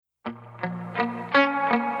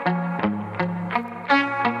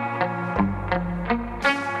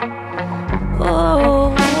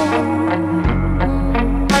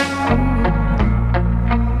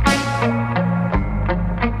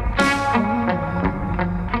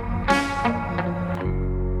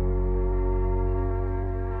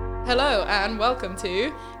Hello and welcome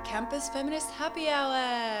to Campus Feminist Happy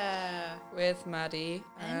Hour with Maddie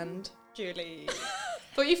and Julie.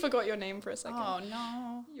 Thought you forgot your name for a second. Oh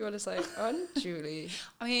no. You were just like, Julie.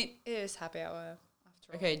 I mean, it is happy hour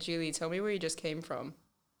after all. Okay, Julie, tell me where you just came from.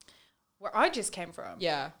 Where I just came from?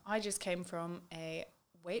 Yeah. I just came from a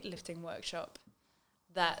weightlifting workshop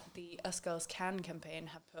that the Us Girls Can campaign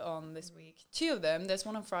have put on this week. 2 of them. There's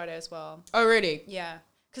one on Friday as well. Oh, really? Yeah.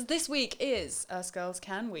 Because this week is Us Girls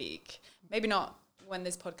Can week. Maybe not when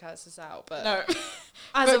this podcast is out, but No.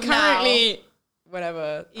 as but of currently, now,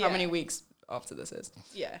 whatever, Yeah. how many weeks after this is.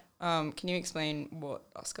 yeah. Can you explain what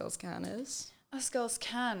Us Girls Can is? Us Girls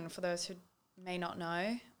Can, for those who may not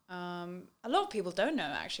know. A lot of people don't know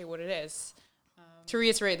actually what it is. To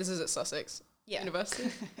reiterate, this is at Sussex University.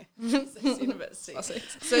 Sussex University.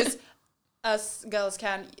 Sussex. So it's Us Girls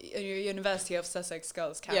Can, University of Sussex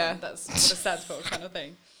Girls Can. Yeah. That's what it stands for, kind of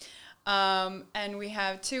thing. And we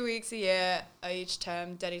have 2 weeks a year, each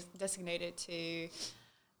term designated to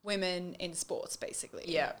women in sports, basically.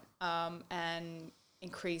 Yeah. And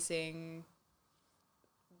increasing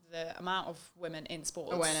the amount of women in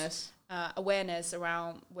sports. Awareness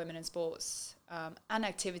around women in sports and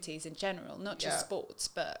activities in general, not just sports,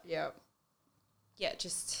 but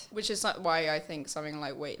just... Which is why I think something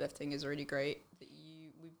like weightlifting is really great that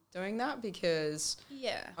we're doing that, because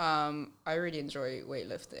I really enjoy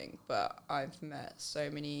weightlifting, but I've met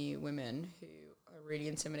so many women who are really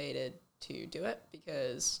intimidated to do it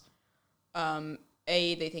because A,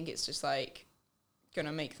 they think it's just like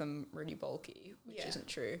gonna make them really bulky, which isn't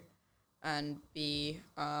true, and B,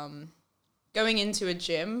 going into a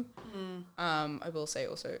gym, I will say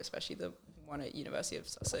also, especially the one at University of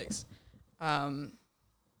Sussex,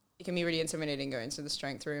 it can be really intimidating going to the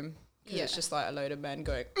strength room because it's just like a load of men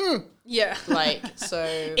going, like, so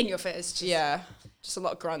in your face. Just a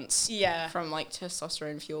lot of grunts from like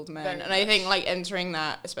testosterone fueled men. Very and I think like entering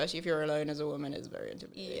that, especially if you're alone as a woman, is very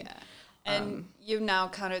intimidating. Yeah. And you've now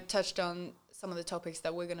kind of touched on some of the topics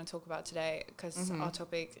that we're going to talk about today, because our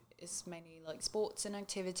topic is mainly like sports and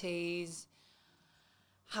activities,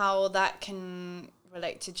 how that can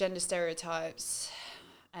relate to gender stereotypes,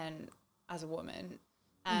 and as a woman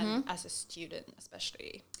and as a student,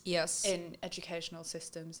 especially in educational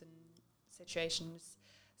systems and situations.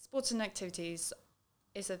 Sports and activities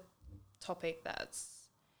is a topic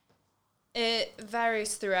it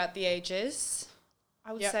varies throughout the ages,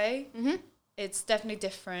 I would say. It's definitely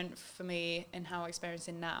different for me in how I experience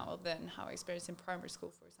it now than how I experienced in primary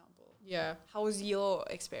school, for example. Yeah. How was your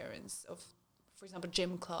experience of, for example,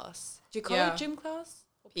 gym class? Do you call it gym class?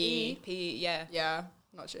 Or PE. PE, yeah. Yeah,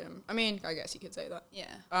 not gym. I mean, I guess you could say that.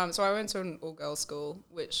 Yeah. So I went to an all-girls school,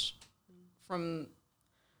 which from,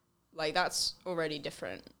 like, that's already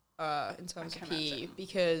different in terms of PE,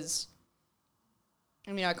 because,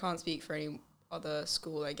 I mean, I can't speak for any other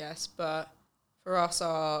school, I guess, but for us,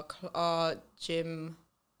 our gym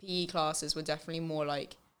PE classes were definitely more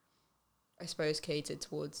like, I suppose, catered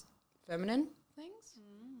towards feminine things.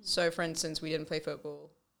 So, for instance, we didn't play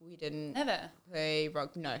football. We didn't play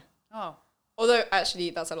rugby. No. Oh. Although, actually,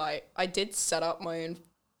 that's a lie. I did set up my own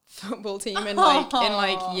football team in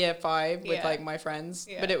year 5 with like my friends,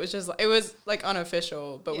 but it was just it was like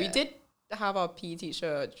unofficial. But we did have our PE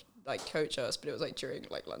teacher like coach us, but it was like during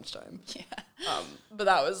like lunchtime. But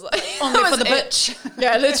that was like only for the butch.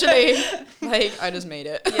 Yeah, literally. Like I just made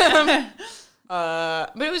it.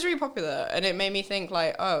 But it was really popular, and it made me think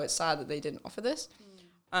like, oh, it's sad that they didn't offer this.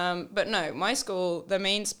 But no, my school, the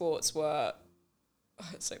main sports were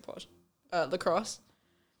it's so posh. Lacrosse.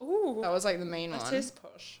 Ooh. That was like the main one. That is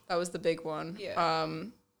posh. That was the big one. Yeah.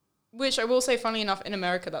 Which I will say, funnily enough, in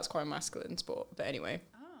America that's quite a masculine sport. But anyway.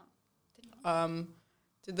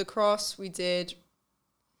 Did lacrosse. We did.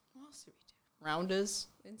 What else did we do? Rounders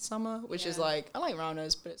in summer, which is like I like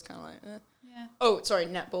rounders, but it's kind of like. Yeah. Oh, sorry,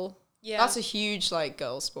 netball. Yeah. That's a huge like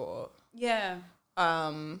girl sport. Yeah.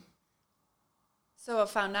 So I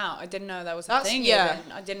found out. I didn't know that was a thing. Yeah.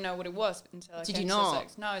 Even. I didn't know what it was until I Did came you to not?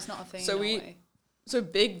 Sussex. No, it's not a thing. So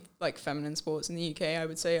big like feminine sports in the UK, I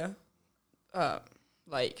would say.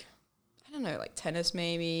 Like I don't know, like tennis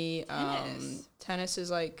maybe. Tennis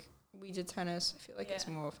is like we did tennis. I feel like it's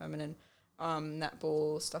more feminine.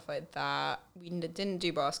 Netball, stuff like that. We didn't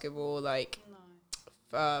do basketball, like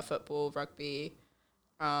football, rugby,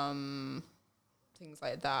 things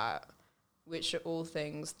like that, which are all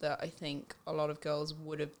things that I think a lot of girls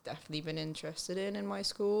would have definitely been interested in my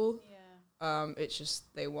school. It's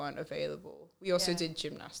just they weren't available. We also did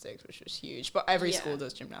gymnastics, which was huge, but every school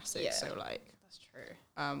does gymnastics, so like that's true.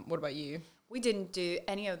 What about you? We didn't do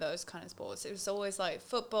any of those kind of sports. It was always like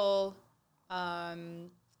football,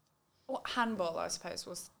 handball, I suppose,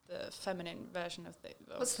 was the feminine version of the.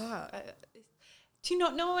 What's that? Do you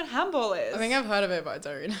not know what handball is? I think I've heard of it, but I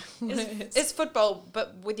don't really know what it is. It's football,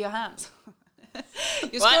 but with your hands.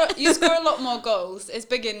 You score a lot more goals. It's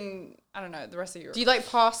big in, I don't know, the rest of Europe. Do you like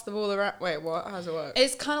pass the ball around? Wait, what? How does it work?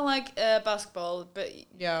 It's kind of like basketball, but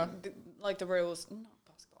yeah, like the rules. Not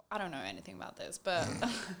basketball. I don't know anything about this, but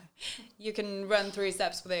you can run 3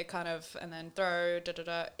 steps with it, kind of, and then throw.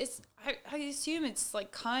 It's I assume it's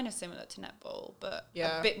like kind of similar to netball, but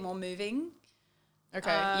a bit more moving. Okay,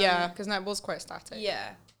 yeah, because netball's quite static.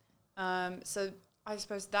 Yeah, so I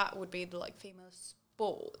suppose that would be the like female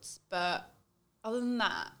sports, but other than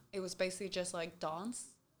that, it was basically just like dance.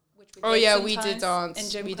 Which we did dance. In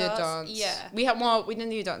gym we class. did dance. Yeah, we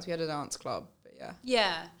didn't do dance. We had a dance club, but yeah.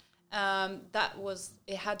 Yeah,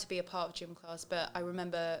 it had to be a part of gym class, but I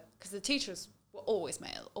remember because the teachers were always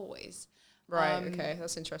male, always. Right. Okay,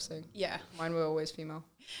 that's interesting. Yeah, mine were always female.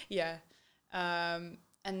 Yeah,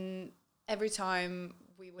 and every time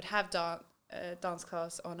we would have dance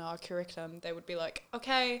class on our curriculum, they would be like,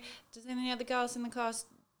 okay, does any other girls in the class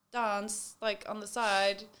dance, like, on the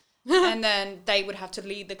side? And then they would have to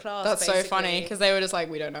lead the class. That's basically so funny, because they were just like,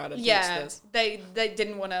 we don't know how to teach this. They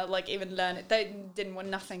didn't want to, like, even learn it. They didn't want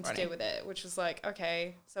nothing to do with it, which was like,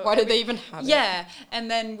 okay. So why did they even have it? Yeah, and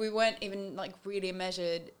then we weren't even, like, really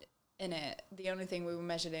measured in it. The only thing we were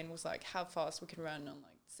measured in was, like, how fast we could run on,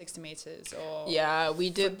 like, 60 meters or we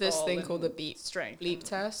did this thing called the bleep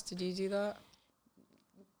test. Did you do that?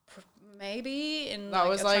 Maybe in that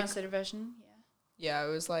was like translated version. Yeah, it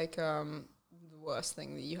was like the worst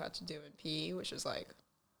thing that you had to do in PE, which is like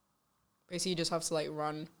basically you just have to like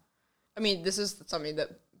run. I mean, this is something that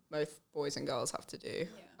both boys and girls have to do.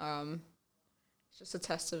 It's just a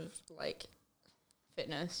test of like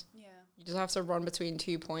fitness. You just have to run between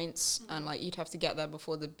 2 points, and like you'd have to get there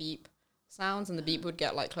before the beep sounds, and the beep would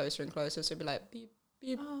get like closer and closer, so it'd be like beep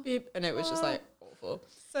beep beep, and it was just like awful.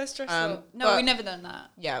 So stressful. No, we never done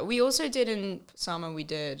that. Yeah, we also did in summer, we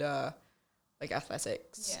did like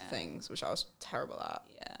athletics things, which I was terrible at.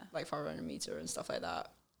 Yeah. Like 500 meter and stuff like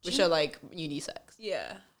that, which are like unisex.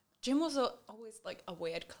 Yeah. Gym was always like a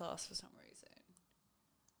weird class for some reason.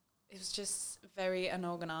 It was just very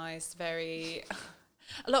unorganized, very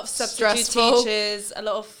a lot of substitute teachers, a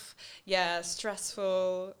lot of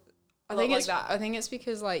stressful. I think it's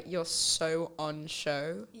because like you're so on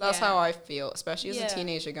show. That's how I feel, especially as a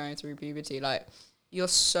teenager going through puberty. Like you're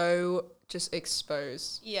so just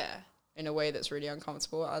exposed. Yeah. In a way that's really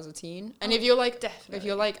uncomfortable as a teen. And if you're like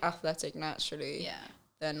athletic naturally,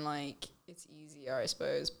 then like it's easier, I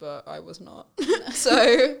suppose. But I was not, so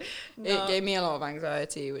it gave me a lot of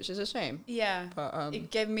anxiety, which is a shame. Yeah, but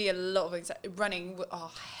it gave me a lot of anxiety. Running, I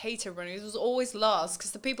hated running. It was always last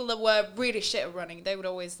because the people that were really shit at running, they would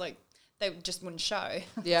always like. They just wouldn't show.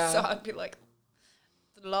 Yeah. So I'd be like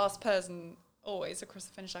the last person always across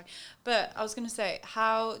the finish line. But I was going to say,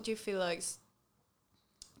 how do you feel like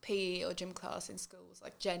PE or gym class in schools,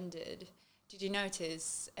 like gendered? Did you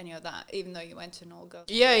notice any of that, even though you went to an all-girls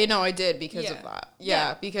school? Yeah, I did because of that.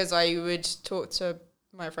 Yeah, because I would talk to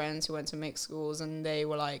my friends who went to mixed schools, and they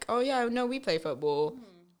were like, oh, yeah, no, we play football.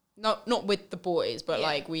 Not with the boys, but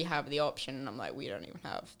like we have the option. And I'm like, we don't even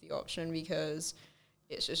have the option because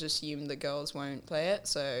it's just assumed that girls won't play it,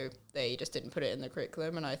 so they just didn't put it in the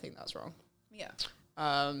curriculum, and I think that's wrong. Yeah.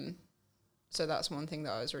 So that's one thing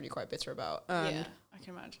that I was really quite bitter about. I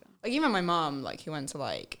can imagine. Like even my mom, like who went to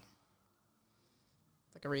like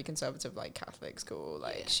a really conservative like Catholic school,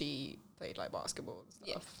 like she played like basketball and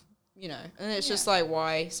stuff, you know, and it's just like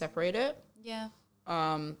why separate it? Yeah.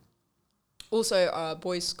 Also,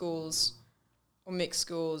 boys' schools or mixed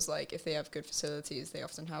schools, like if they have good facilities, they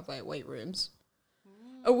often have like weight rooms.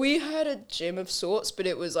 We had a gym of sorts, but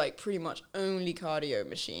it was like pretty much only cardio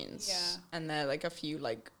machines. Yeah. And they're like a few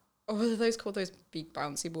like, what are those called? Those big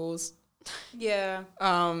bouncy balls. Yeah.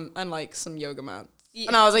 And like some yoga mats. Yeah.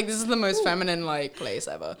 And I was like, this is the most feminine like place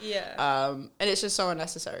ever. Yeah. And it's just so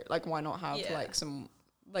unnecessary. Like, why not have like some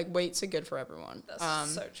like weights are good for everyone.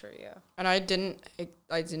 That's so true. Yeah. And I didn't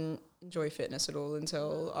enjoy fitness at all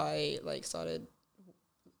until I like started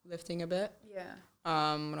lifting a bit. Yeah.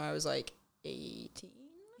 When I was like 18.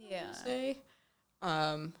 Yeah. Say,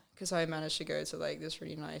 because I managed to go to like this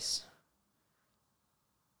really nice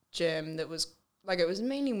gym that was like it was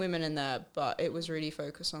mainly women in there, but it was really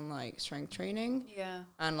focused on like strength training. Yeah.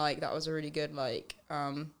 And like that was a really good like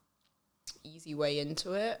easy way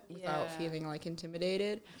into it without feeling like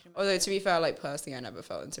intimidated. Although to be fair, like personally, I never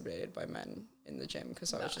felt intimidated by men in the gym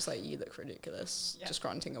because I was just like, you look ridiculous, just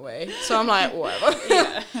grunting away. So I'm like,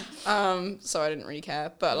 whatever. So I didn't really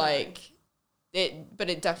care, but like.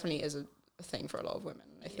 It definitely is a a thing for a lot of women.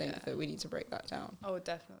 I think that we need to break that down. Oh,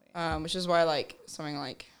 definitely. Which is why like something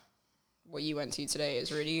like what you went to today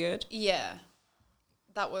is really good. Yeah,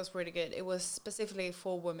 that was really good. It was specifically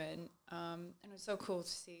for women, and it was so cool to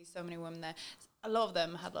see so many women there. A lot of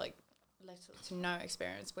them had like little to no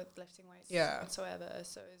experience with lifting weights whatsoever,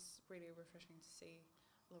 so it's really refreshing to see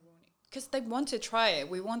a lot of women, because they want to try it.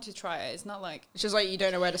 We want to try it. It's not like it's just like you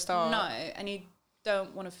don't know where to start. No, and you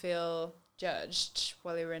don't want to feel judged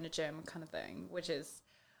while you're in a gym kind of thing, which is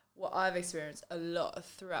what I've experienced a lot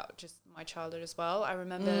throughout just my childhood as well. I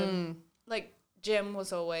remember like gym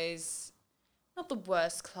was always not the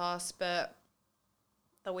worst class but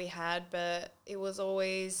that we had, but it was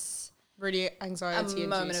always really anxiety a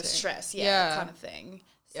moment of stress, kind of thing.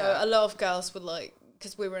 So a lot of girls would like,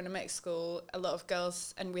 because we were in a mixed school, a lot of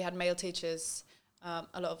girls, and we had male teachers, a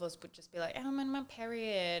lot of us would just be like, I'm in my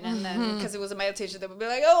period. And then, because it was a male teacher, they would be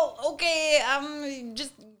like, oh, okay,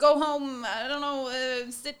 just go home. I don't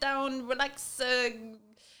know, sit down, relax,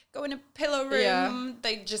 go in a pillow room. Yeah.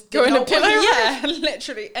 They just go in a pillow room? Yeah,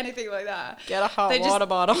 literally anything like that. Get a hot water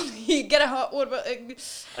bottle. Get a hot water bottle. I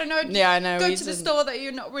don't know. Yeah, I know. Go to the store that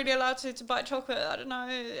you're not really allowed to buy chocolate. I don't know.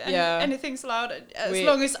 Anything's allowed. As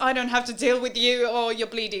long as I don't have to deal with you or you're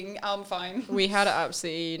bleeding, I'm fine. We had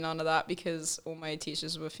absolutely none of that because all my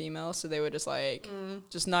teachers were female, so they were just like,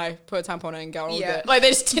 just no, put a tampon in and get on with it. Like, they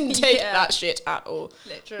just didn't take that shit at all.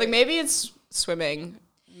 Literally. Like, maybe it's swimming.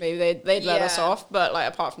 Maybe they'd let us off, but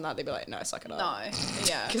like apart from that, they'd be like, no, suck it up. No,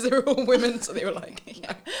 because they were all women, so they were like,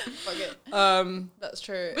 fuck it. That's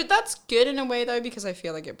true. But that's good in a way though, because I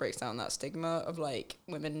feel like it breaks down that stigma of like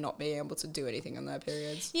women not being able to do anything on their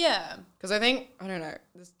periods. Yeah. Because I think I don't know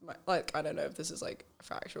if this is like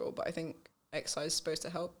factual, but I think exercise is supposed to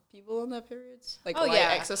help people on their periods. Like,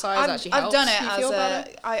 exercise actually helps. I've done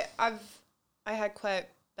it as I had quite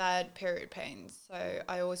bad period pains, so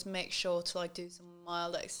I always make sure to like do some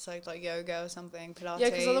mild exercise like yoga or something, Pilates. Yeah,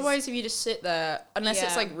 because otherwise if you just sit there, unless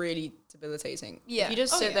it's like really debilitating, if you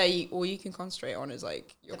just sit there, all you can concentrate on is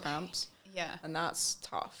like your cramps. Yeah. And that's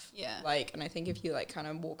tough. Yeah. Like, and I think if you like kind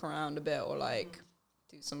of walk around a bit or like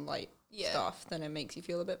do some light stuff, then it makes you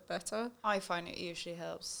feel a bit better. I find it usually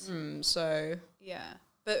helps. So yeah.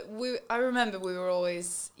 But I remember we were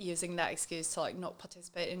always using that excuse to like not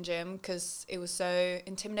participate in gym because it was so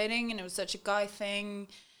intimidating and it was such a guy thing.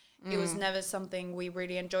 It was never something we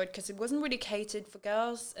really enjoyed because it wasn't really catered for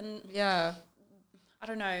girls. And I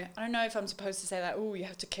don't know if I'm supposed to say that, oh, you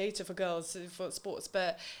have to cater for girls for sports,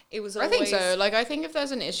 but it was always... I think so. Like, I think if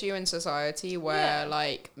there's an issue in society where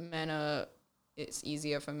like it's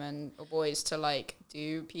easier for men or boys to like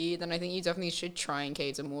do PE, then I think you definitely should try and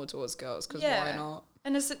cater more towards girls because why not?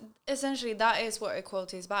 And essentially that is what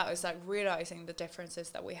equality is about, is like realising the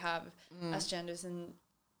differences that we have as genders and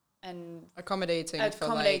accommodating for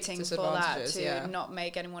that to not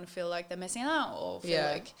make anyone feel like they're missing out or feel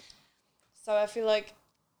like... So I feel like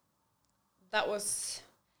that was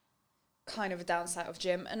kind of a downside of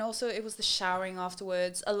gym. And also it was the showering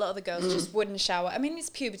afterwards. A lot of the girls just wouldn't shower. I mean, it's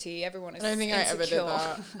puberty. Everyone is insecure. I don't think I ever did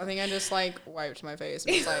that. I think I just like wiped my face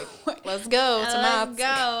and was like, let's go to maths. Let's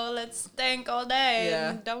go. Let's stink all day.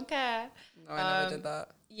 Yeah. And don't care. No, I never did that.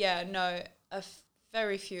 Yeah, no.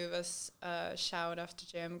 Very few of us showered after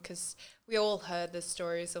gym because we all heard the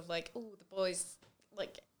stories of like, oh, the boys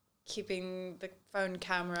like keeping the phone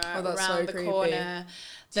camera around the corner.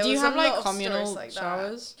 Did you have like communal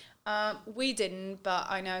showers? We didn't, but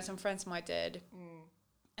I know some friends of mine did,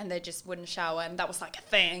 and they just wouldn't shower, and that was like a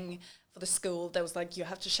thing for the school. There was like, you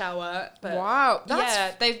have to shower. But wow,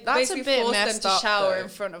 they basically forced them to shower in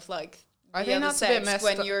front of like I think that's a bit messed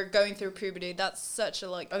up when you're going through puberty. That's such a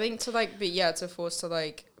like. I think to like to force to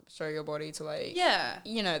like show your body to like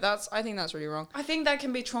you know, I think that's really wrong. I think that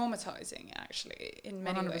can be traumatizing actually in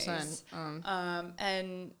many 100%. Ways.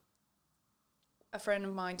 And a friend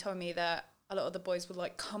of mine told me that a lot of the boys would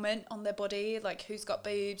like comment on their body, like who's got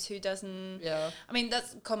boobs, who doesn't. Yeah. I mean,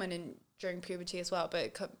 that's common during puberty as well, but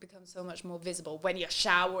it becomes so much more visible when you're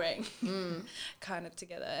showering kind of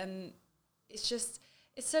together. And it's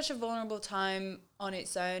such a vulnerable time on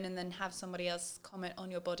its own, and then have somebody else comment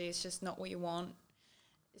on your body is just not what you want.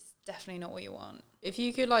 It's definitely not what you want. If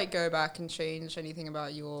you could like go back and change anything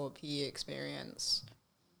about your PE experience,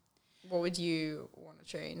 what would you want to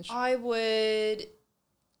change? I would,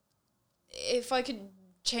 if I could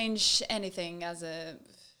change anything as a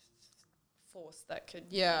force that could,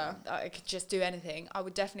 I could just do anything, I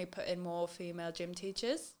would definitely put in more female gym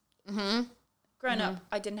teachers. Growing up,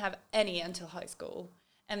 I didn't have any until high school.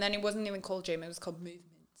 And then it wasn't even called gym, it was called movement.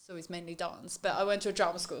 So it's mainly dance. But I went to a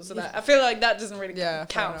drama school, so that I feel like that doesn't really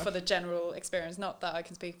count for the general experience. Not that I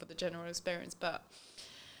can speak for the general experience, but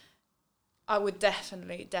I would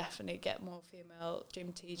definitely get more female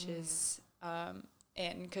gym teachers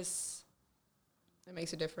in, because it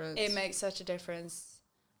makes a difference. It makes such a difference.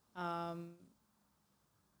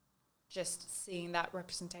 Just seeing that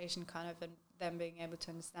representation kind of, and them being able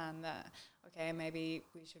to understand that, okay, maybe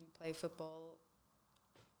we shouldn't play football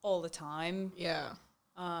all the time. Yeah.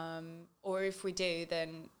 Or if we do,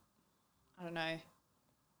 then, I don't know.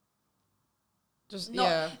 Just,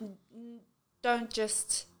 don't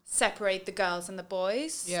just separate the girls and the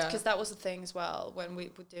boys. Yeah. Because that was the thing as well. When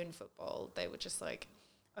we were doing football, they were just like,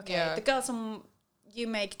 okay, the girls, you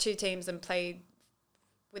make 2 teams and play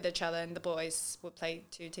with each other, and the boys would play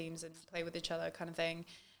 2 teams and play with each other, kind of thing.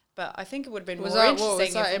 But I think it would have been more interesting.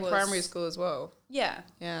 Was that in primary school as well? Yeah.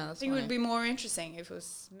 Yeah, I think it would be more interesting if it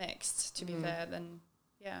was mixed, to be fair, than,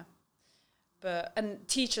 and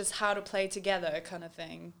teach us how to play together, kind of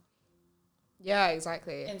thing. Yeah,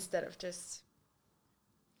 exactly. Instead of just,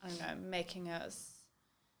 I don't know, making us.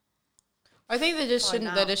 I think they just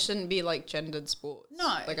shouldn't be like gendered sports.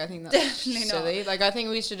 No, like I think that's definitely silly. Not. Like I think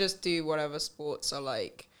we should just do whatever sports are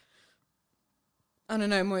like. I don't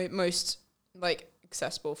know, most like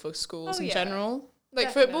accessible for schools in general.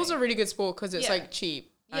 Like football's a really good sport because it's like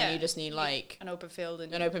cheap and you just need like an open field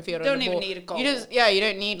and you don't even need a goal. You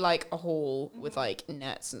don't need like a hall with like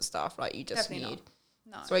nets and stuff. Like you just definitely need.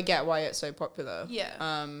 No. So I get why it's so popular.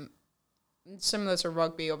 Yeah. Similar to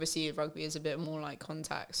rugby, obviously rugby is a bit more like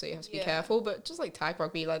contact, so you have to be careful. But just like tag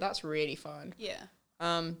rugby, like that's really fun. Yeah.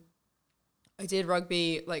 I did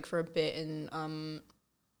rugby like for a bit in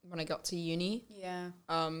when I got to uni. Yeah.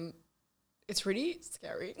 It's really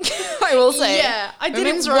scary. I will say. Yeah, I did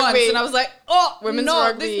it once and I was like, oh, women's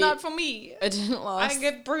rugby, this is not for me. It didn't last. I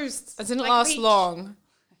get bruised. It didn't last long.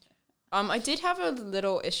 I did have a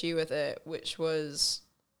little issue with it, which was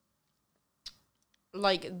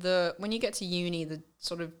like when you get to uni, the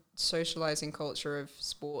sort of socializing culture of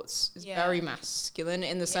sports is very masculine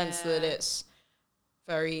in the sense that it's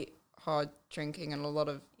very hard drinking and a lot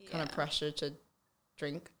of kind of pressure to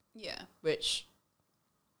drink. Yeah. Which,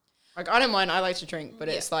 like, I don't mind. I like to drink, but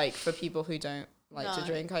it's like for people who don't like to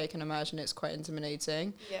drink, I can imagine it's quite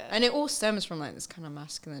intimidating. Yeah. And it all stems from like this kind of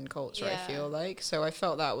masculine culture, I feel like. So I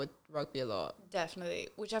felt that with rugby a lot. Definitely.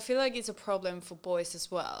 Which I feel like is a problem for boys as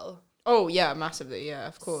well. Oh, yeah, massively. Yeah,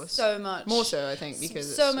 of course. So much. More so, I think,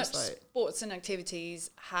 because so it's much just like, sports and activities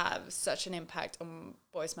have such an impact on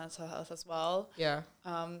boys' mental health as well. Yeah.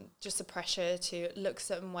 Just the pressure to look a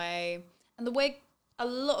certain way. And the way a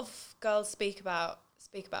lot of girls speak about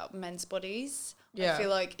men's bodies, I feel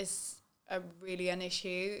like is really an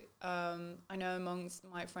issue. I know amongst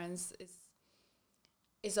my friends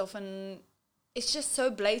is often, it's just so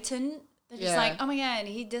blatant. They're just like, oh my God,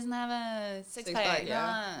 he doesn't have a six-pack.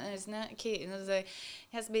 It's not cute. And it's like,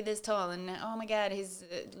 he has to be this tall. And oh my God, his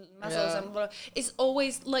muscles and blah. It's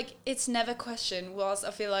always like, it's never questioned. Whilst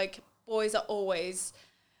I feel like boys are always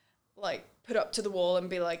like put up to the wall and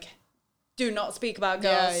be like, do not speak about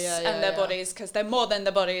girls and their bodies because they're more than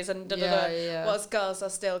their bodies. And whilst girls are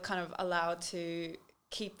still kind of allowed to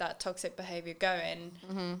keep that toxic behavior going.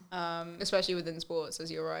 Mm-hmm. Especially within sports, as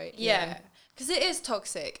you're right. Yeah. Because it is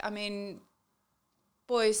toxic. I mean,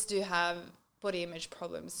 boys do have body image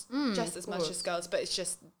problems just as much as girls, but it's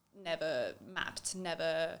just never mapped,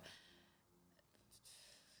 never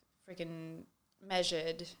freaking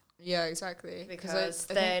measured. Yeah, exactly. Because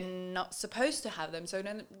they're not supposed to have them. So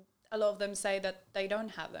then a lot of them say that they don't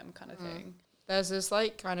have them, kind of thing. There's this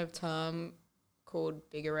like kind of term called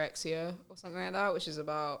bigorexia or something like that, which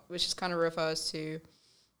is kind of refers to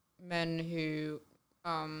men who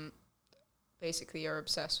basically are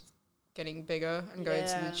obsessed with getting bigger and going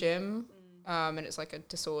to the gym. And it's like a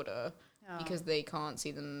disorder because they can't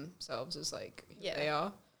see themselves as like who they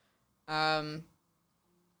are. I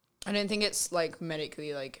don't think it's like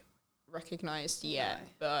medically like recognized yet,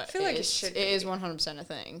 but I feel like it is 100% a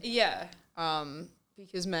thing. Yeah.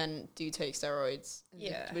 Because men do take steroids,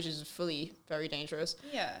 which is fully very dangerous.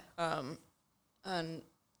 Yeah. And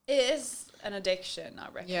it is an addiction, I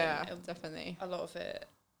reckon. Yeah, definitely. A lot of it.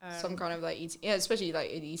 Some kind of like especially like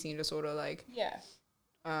an eating disorder, like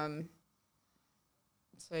so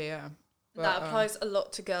yeah, but, that applies a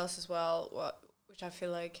lot to girls as well. Which I feel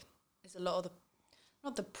like is a lot of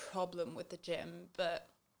not the problem with the gym, but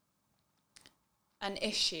an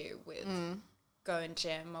issue with going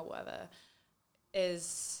gym or whatever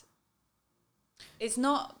is it's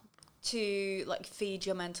not to like feed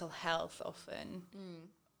your mental health often.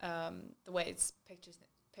 The way it's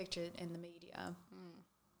pictured in the media.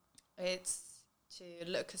 It's to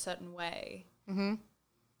look a certain way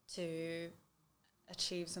to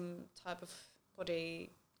achieve some type of body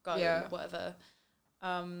goal or whatever.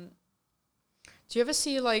 Do you ever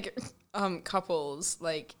see like couples,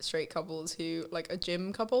 like straight couples who like are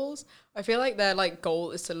gym couples? I feel like their like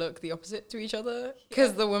goal is to look the opposite to each other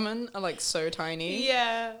because the women are like so tiny.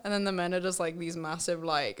 Yeah. And then the men are just like these massive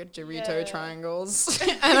like Dorito triangles.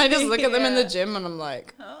 And I just look at them in the gym and I'm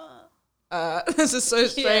like, this is so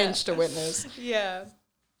strange to witness. Yeah.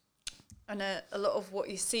 And a lot of what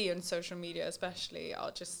you see on social media especially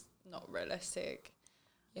are just not realistic.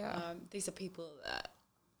 Yeah. These are people that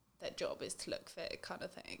their job is to look fit kind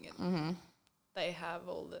of thing. And they have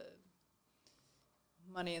all the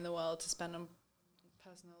money in the world to spend on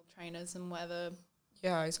personal trainers and whatever.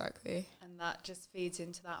 Yeah, exactly. And that just feeds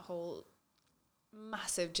into that whole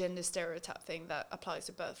massive gender stereotype thing that applies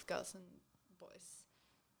to both girls and boys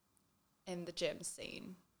in the gym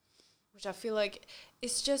scene, which I feel like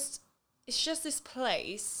it's just this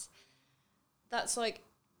place that's like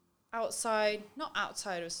not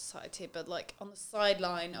outside of society, but like on the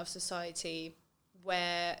sideline of society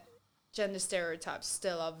where gender stereotypes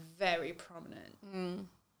still are very prominent.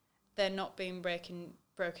 They're not being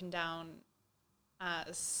broken down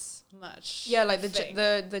as much. Yeah, like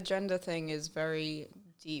the gender thing is very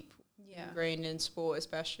deep ingrained in sport,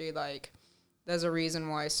 especially like there's a reason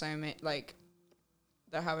why so many like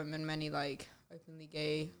there haven't been many like openly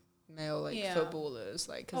gay male like footballers,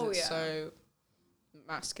 like because it's so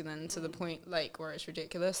masculine to the point like where it's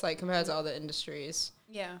ridiculous, like compared to other industries.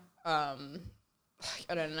 I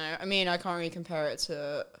don't know, I mean I can't really compare it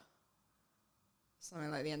to something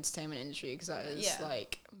like the entertainment industry because that is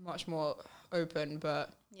like much more open,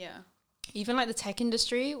 but even like the tech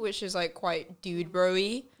industry, which is like quite dude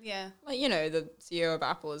bro-y, like you know the CEO of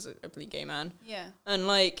Apple is an openly gay man, and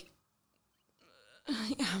like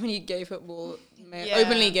how many gay football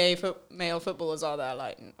openly gay male footballers are there,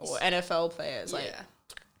 like, or NFL players, like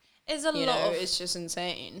it's a lot of it's just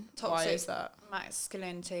insane. Why is that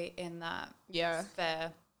masculinity in that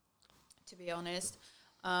sphere, to be honest?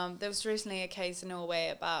 There was recently a case in Norway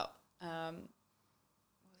about was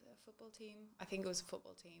it a football team? I think it was a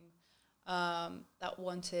football team that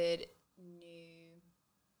wanted new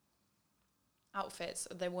outfits.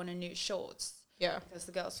 They wanted new shorts. Because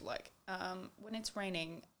the girls were like, when it's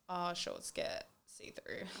raining, our shorts get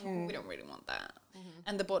see-through. We don't really want that.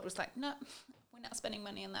 And the board was like, no, we're not spending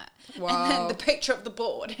money on that. Wow. And then the picture of the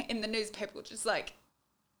board in the newspaper was just like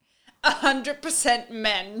 100%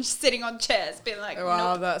 men sitting on chairs being like,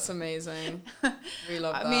 wow, nope. That's amazing. We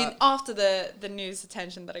love that. I mean, after the news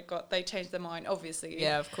attention that it got, they changed their mind, obviously.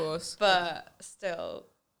 Yeah, of course. But still,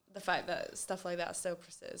 the fact that stuff like that still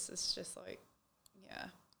persists, it's just like,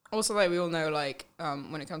 Also, like, we all know, like,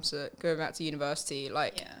 when it comes to going back to university,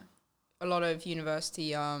 like, a lot of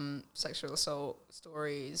university sexual assault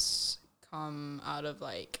stories come out of,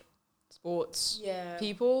 like, sports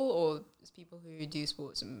people, or people who do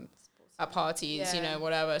sports and at parties, you know,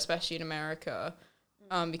 whatever, especially in America.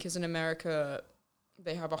 Because in America,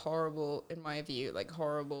 they have a horrible, in my view, like,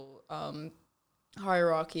 horrible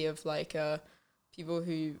hierarchy of, like, people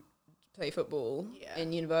who play football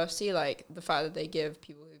in university, like the fact that they give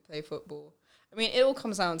people who play football, I mean it all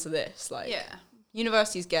comes down to this, like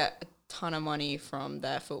universities get a ton of money from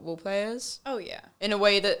their football players in a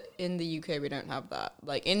way that in the UK we don't have that.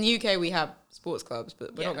 Like in the UK we have sports clubs,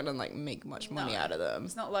 but we're not gonna like make much money out of them.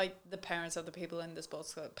 It's not like the parents of the people in the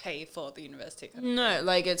sports club pay for the university no,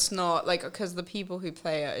 like it's not like, because the people who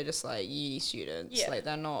play it are just like uni students, like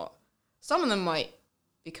they're not, some of them might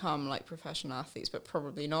become like professional athletes, but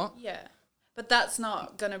probably not. But that's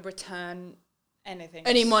not gonna return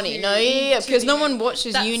any money. Because no one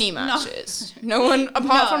watches uni matches. No one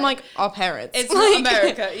apart from like our parents. It's like, not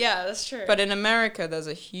America. Yeah, that's true. But in America, there's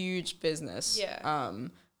a huge business.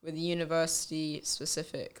 With university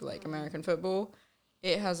specific, like American football,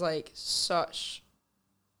 it has like such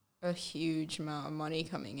a huge amount of money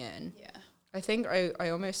coming in. I think I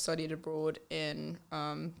almost studied abroad in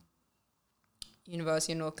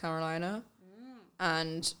University of North Carolina,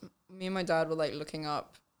 and me and my dad were like looking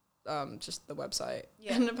up just the website,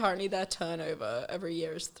 and apparently their turnover every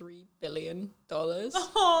year is $3 billion,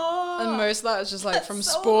 and most of that is just like from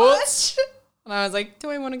sports. And I was like, do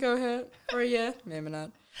I want to go here for a year? Maybe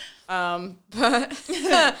not. But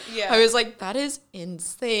I was like, that is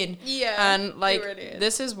insane. And like really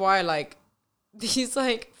this is why like these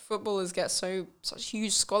like footballers get such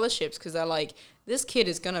huge scholarships, because they're like, this kid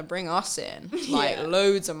is gonna bring us in like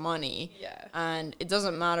loads of money, and it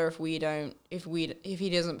doesn't matter if he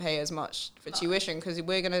doesn't pay as much for tuition, because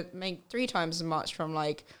we're gonna make 3 times as much from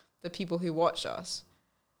like the people who watch us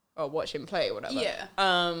or watch him play or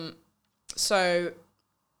whatever. So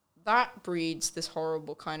that breeds this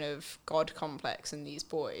horrible kind of god complex in these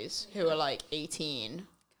boys who are like 18,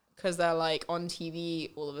 because they're like on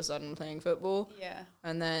TV all of a sudden playing football. Yeah.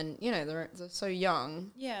 And then, you know, they're so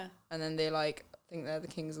young. Yeah. And then they like think they're the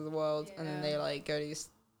kings of the world. And then they like go to these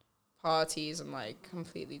parties and like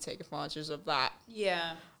completely take advantage of that.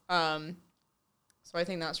 Yeah. So I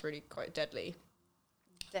think that's really quite deadly.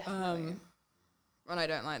 Definitely. And I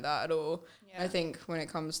don't like that at all. Yeah. I think when it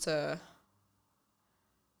comes to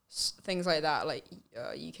things like that, like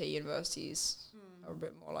UK universities are a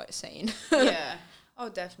bit more like sane. Yeah. Oh,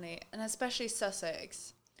 definitely. And especially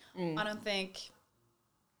Sussex. I don't think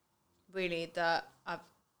really that I've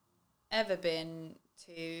ever been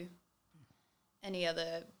to any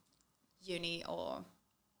other uni or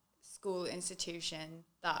school institution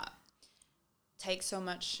that takes so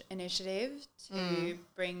much initiative to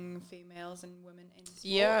bring females and women into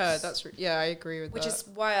sports. Yeah, I agree with that. Which is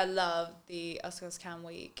why I love the Oscars Can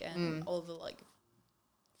Week and all the like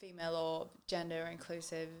female or gender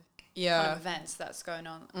inclusive kind of events that's going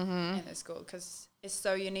on in the school, because it's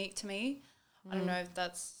so unique to me. I don't know if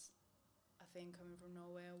that's a thing coming from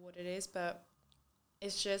Norway or what it is, but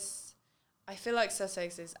it's just, I feel like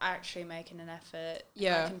Sussex is actually making an effort.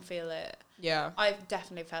 Yeah. I can feel it. Yeah. I've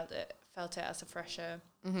definitely felt it as a fresher.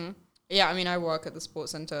 Yeah, I mean, I work at the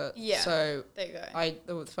sports centre. Yeah. So there you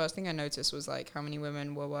go. The first thing I noticed was like how many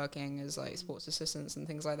women were working as like sports assistants and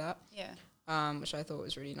things like that. Yeah. Which I thought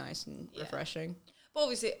was really nice and refreshing. But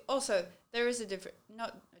obviously, also, there is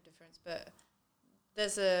not a difference, but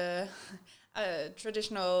there's a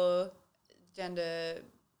traditional gender,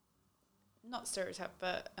 not stereotype,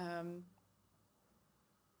 but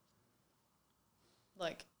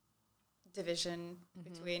like division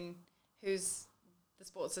between who's the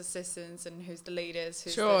sports assistants and who's the leaders,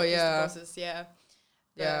 who's the bosses, yeah.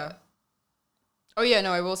 Oh yeah,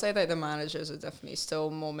 no, I will say that the managers are definitely still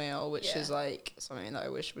more male, which is like something that I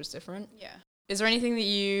wish was different. Yeah. Is there anything that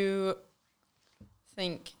you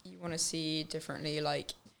think you want to see differently?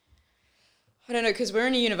 Like, I don't know, because we're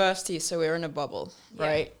in a university, so we're in a bubble,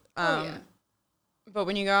 right? But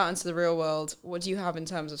when you go out into the real world, what do you have in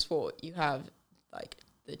terms of sport? You have like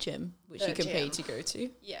the gym, which you can pay to go to,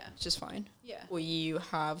 which is fine. Yeah. Or you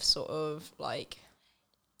have sort of like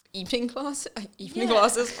evening classes.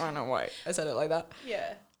 I don't know why I said it like that.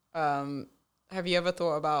 Yeah. Have you ever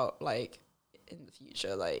thought about like in the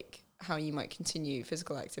future, like how you might continue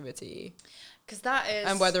physical activity? Because that is,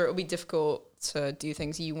 and whether it will be difficult to do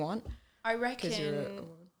things you want. I reckon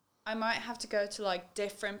I might have to go to like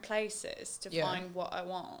different places to find what I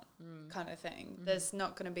want, kind of thing. There's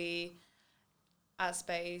not going to be a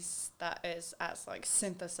space that is as like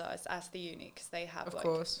synthesized as the uni, because they have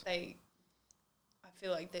I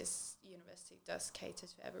feel like this university does cater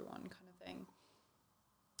to everyone, kind of thing.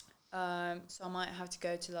 So I might have to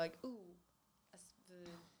go to like the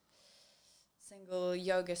single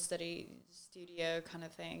yoga studio kind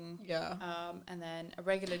of thing. Yeah. And then a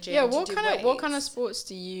regular gym. Yeah. What kind of sports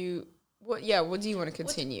do you? What do you want to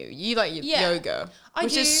continue? You like yoga,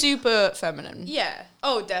 which is super feminine. Yeah.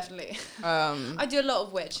 Oh, definitely. I do a lot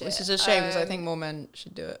of which is a shame, because I think more men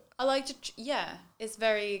should do it. I like to. It's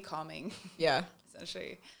very calming. Yeah.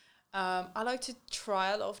 Essentially. I like to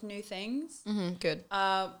try a lot of new things. Good.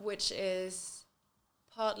 Which is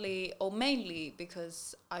partly or mainly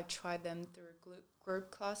because I tried them through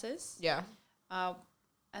group classes. Yeah.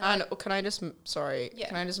 And can I just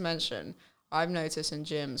mention, I've noticed in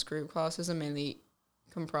gyms, group classes are mainly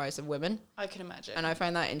comprised of women. I can imagine. And I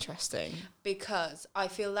find that interesting. Because I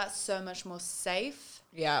feel that's so much more safe.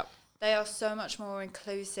 Yeah. They are so much more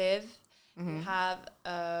inclusive. You have...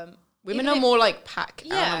 women are more like pack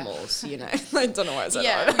animals, you know. I don't know why I said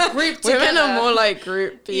that. Group together. Women are more like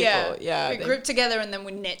group people. Yeah. We group together and then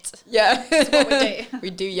we knit. Yeah. That's what we do. We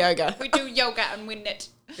do yoga. We do yoga and we knit.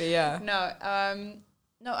 But yeah.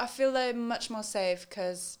 No, I feel they're much more safe,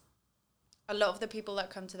 because a lot of the people that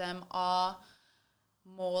come to them are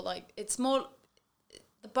more like,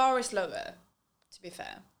 the bar is lower, to be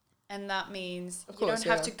fair. And that means you don't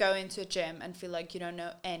have to go into a gym and feel like you don't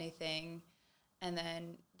know anything. And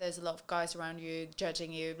then there's a lot of guys around you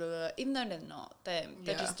judging you, blah, blah, blah. Even though they're not.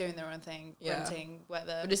 They're just doing their own thing, renting,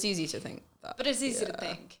 whether. But it's easy to think that. But it's easy to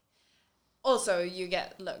think. Also, you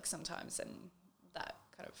get looks sometimes, and that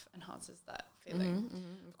kind of enhances that feeling.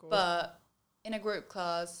 Of course. But in a group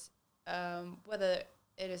class, whether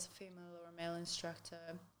it is a female or a male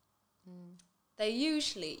instructor, they're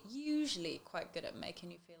usually quite good at making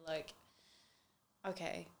you feel like,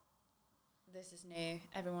 okay, this is new,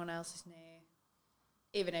 everyone else is new.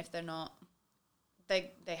 Even if they're not,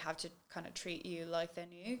 they have to kind of treat you like they're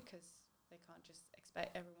new, because they can't just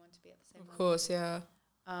expect everyone to be at the same level. Of course, yeah.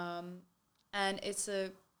 And it's a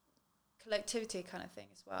collectivity kind of thing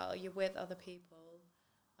as well. You're with other people.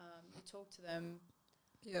 You talk to them.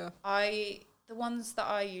 Yeah. The ones that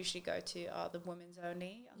I usually go to are the women's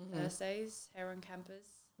only on Thursdays here on campus.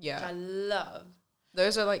 Yeah. Which I love.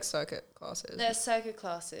 Those are like circuit classes. They're circuit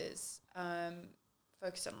classes,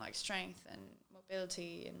 focused on like strength and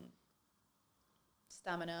mobility and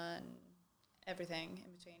stamina and everything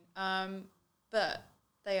in between. But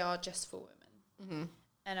they are just for women.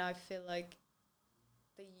 And I feel like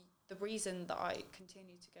the reason that I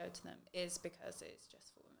continue to go to them is because it's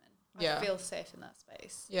just for women. I feel safe in that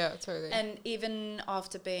space. Yeah, totally. And even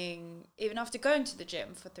after going to the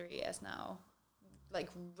gym for 3 years now, like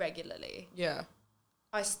regularly. Yeah.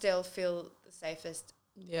 I still feel the safest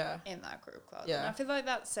in that group class. Yeah. And I feel like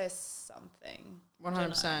that says something.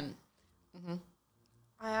 100%.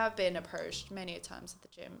 I have been approached many times at the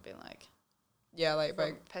gym being like, yeah, like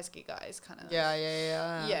by pesky guys kind of. Yeah.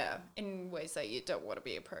 Yeah, in ways that you don't want to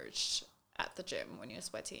be approached at the gym when you're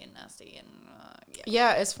sweaty and nasty and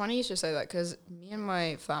Yeah, it's funny you should say that because me and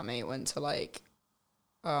my flatmate went to like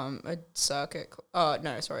a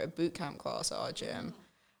boot camp class at our gym.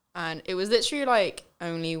 And it was literally like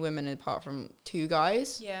only women apart from 2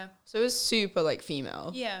 guys. Yeah. So it was super like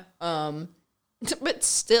female. Yeah. But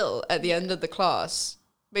still at the end of the class,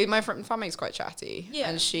 my flatmate's quite chatty. Yeah.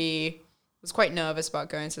 And she was quite nervous about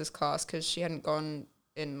going to this class because she hadn't gone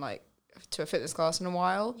in like to a fitness class in a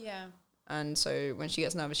while. Yeah. And so when she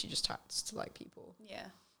gets nervous, she just chats to like people. Yeah.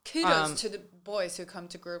 Kudos to the boys who come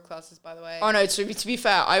to group classes, by the way. Oh no, to be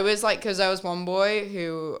fair, I was like, because there was one boy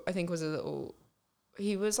who I think was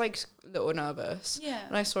he was like a little nervous. Yeah.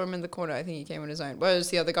 And I saw him in the corner. I think he came on his own. Whereas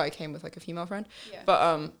the other guy came with like a female friend. Yeah.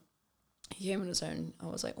 But he came on his own. I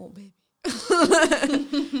was like, oh baby.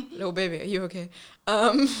 Little baby, are you okay?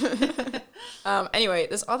 Anyway,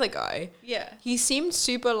 this other guy. Yeah. He seemed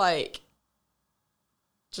super like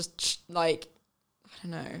just like I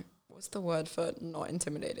don't know. What's the word for not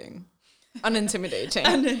intimidating? Unintimidating.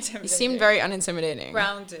 Unintimidating. He seemed very unintimidating.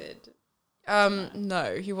 Grounded.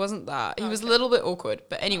 No, he wasn't that. He was a little bit awkward.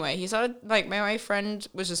 But anyway, he started, like, my friend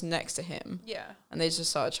was just next to him. Yeah. And they just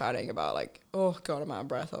started chatting about, like, oh, God, I'm out of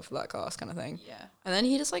breath after that class kind of thing. Yeah. And then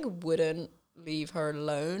he just, like, wouldn't leave her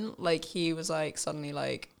alone. Like, he was, like, suddenly,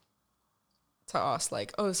 like, to us,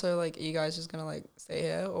 like, oh, so, like, are you guys just going to, like, stay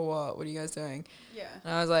here or what? What are you guys doing? Yeah.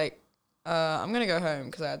 And I was like, I'm going to go home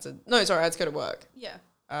because I had to go to work. Yeah.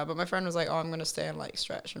 But my friend was like, oh, I'm going to stay and, like,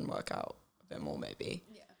 stretch and work out a bit more maybe.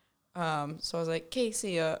 Yeah. So I was like, okay,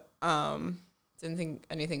 see ya. Didn't think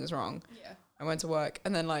anything was wrong. Yeah. I went to work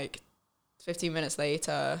and then like 15 minutes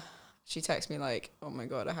later, she texted me like, oh my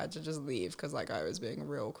God, I had to just leave because like I was being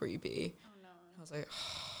real creepy. Oh no. I was like,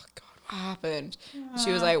 oh God, what happened?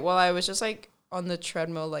 She was like, well, I was just like on the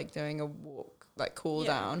treadmill, like doing a walk, like cool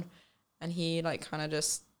down. And he like kind of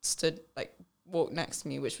just walked next to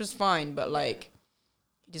me, which was fine. But like,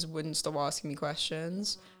 he just wouldn't stop asking me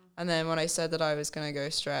questions. And then when I said that I was going to go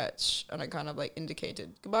stretch and I kind of like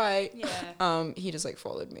indicated goodbye, he just like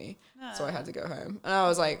followed me. So I had to go home. And I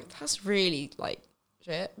was like, that's really like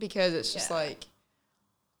shit because it's just like,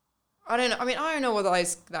 I don't know. I mean, I don't know what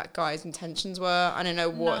that guy's intentions were. I don't know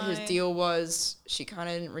what his deal was. She kind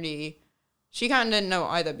of didn't know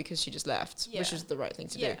either because she just left, which is the right thing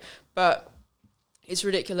to do. But it's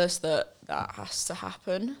ridiculous that has to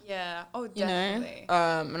happen. Yeah. Oh, definitely. You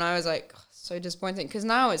know? And I was like, so disappointing because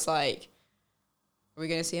now it's like, are we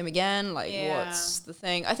going to see him again? Like, what's the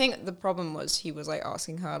thing? I think the problem was he was like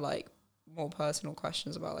asking her like more personal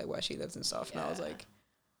questions about like where she lives and stuff. And I was like,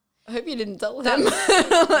 I hope you didn't tell him like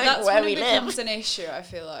that's where when we it live. becomes an issue, I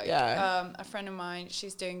feel like. Yeah. A friend of mine,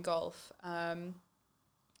 she's doing golf at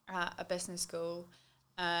a business school,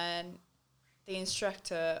 and the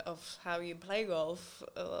instructor of how you play golf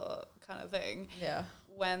kind of thing. Yeah.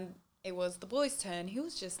 When it was the boys' turn, he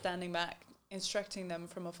was just standing back, instructing them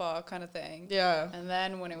from afar kind of thing. Yeah. And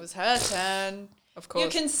then when it was her turn, of course,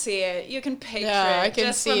 you can see it. You can picture it I can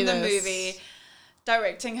just see from the movie.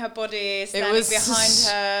 Directing her body, standing behind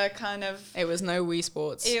her, kind of. It was no Wii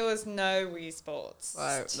Sports. It was no Wii Sports,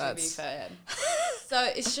 to be fair. So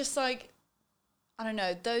it's just like, I don't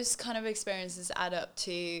know, those kind of experiences add up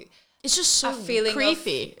to... It's just so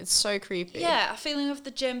creepy. It's so creepy. Yeah, a feeling of the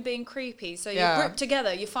gym being creepy. So you group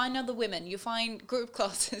together, you find other women, you find group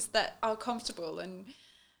classes that are comfortable and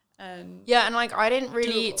yeah, and like I didn't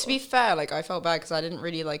really, to be fair, like I felt bad because I didn't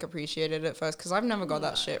really like appreciate it at first because I've never got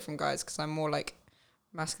that shit from guys because I'm more like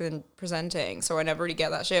masculine presenting, so I never really get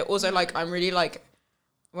that shit. Also, like I'm really like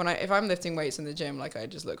if I'm lifting weights in the gym, like I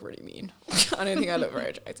just look really mean. I don't think I look very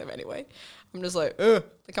attractive anyway. I'm just like, ugh.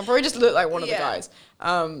 Like I'm probably just look like one of the guys.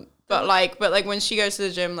 But like when she goes to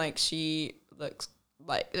the gym, like she looks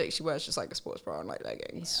like she wears just like a sports bra and like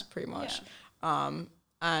leggings, pretty much. Yeah.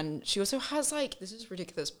 and she also has like, this is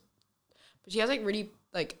ridiculous, but she has like really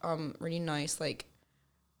like really nice like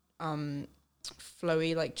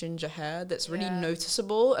flowy like ginger hair that's really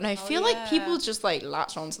noticeable, and I feel like people just like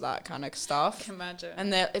latch onto that kind of stuff. I can imagine.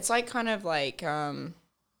 And it's like kind of like I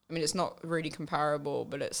mean, it's not really comparable,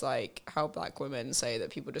 but it's like how black women say that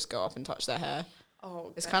people just go up and touch their hair.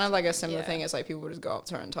 Oh, it's kind of like a similar thing. It's like people just go up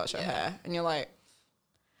to her and touch her hair, and you're like,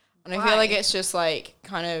 and I feel like it's just like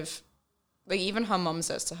kind of like, even her mum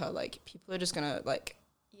says to her like, people are just gonna like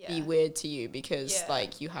be weird to you because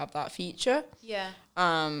like you have that feature.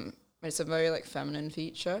 It's a very like feminine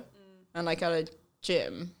feature, and like at a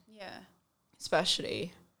gym,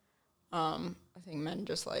 especially, I think men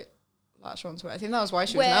just like latch onto it. I think that was why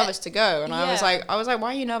she was nervous to go, and I was like,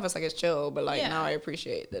 why are you nervous? Like, it's chill, but like now I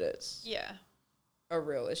appreciate that it's a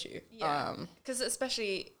real issue. Because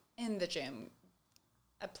especially in the gym,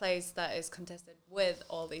 a place that is contested with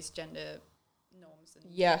all these gender norms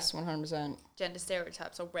and 100% gender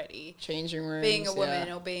stereotypes already. Changing rooms, being a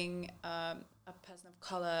woman or being a person of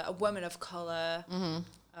color, a woman of color,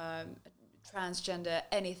 transgender,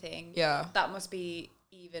 anything. That must be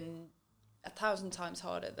even 1,000 times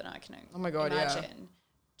harder than I can imagine.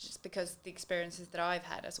 Just because the experiences that I've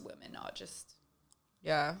had as a woman are just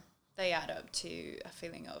they add up to a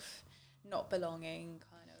feeling of not belonging,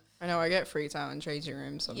 kind of. I know, I get freaked out in changing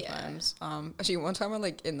rooms sometimes. Actually, one time,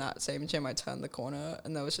 like in that same gym, I turned the corner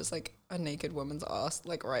and there was just like a naked woman's ass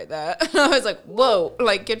like right there, and I was like, "Whoa!"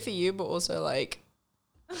 Like, good for you, but also like,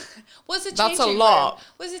 that's a lot.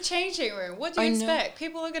 What's a changing room? What do you expect?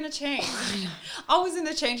 People are gonna change. I was in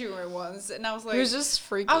the changing room once, and I was like, it was just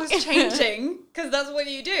freaky. I was changing because that's what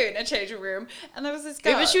you do in a changing room, and there was this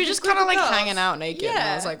girl. But she was just kind of like hanging out naked. And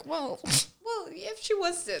I was like, well, if she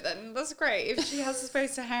wants to, then that's great. If she has the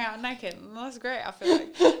space to hang out naked, then that's great, I feel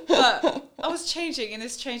like. But I was changing in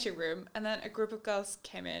this changing room, and then a group of girls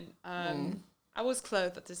came in. I was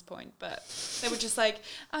clothed at this point, but they were just like,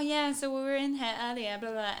 oh yeah, so we were in here earlier,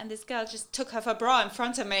 blah, blah, and this girl just took off her bra in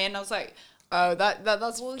front of me, and I was like, oh,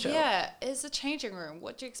 that's well, chill. Yeah, it's a changing room.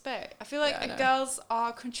 What do you expect? I feel like girls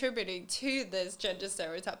are contributing to this gender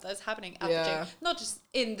stereotype that's happening at the gym. Not just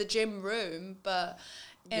in the gym room, but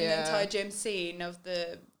in the entire gym scene of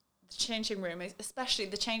the changing room, especially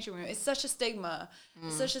the changing room. It's such a stigma.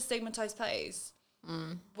 It's such a stigmatized place.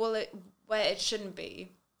 Where it shouldn't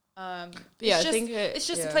be. I think it's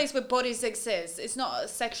just a place where bodies exist. It's not a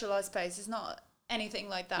sexualized place. It's not anything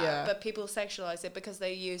like that. But people sexualize it because they're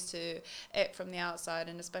used to it from the outside,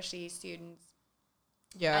 and especially students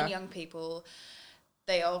and young people,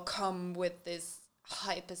 they all come with this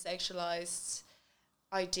hypersexualized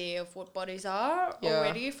idea of what bodies are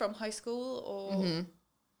already from high school or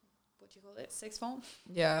what do you call it, sixth form?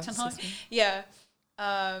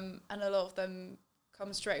 And a lot of them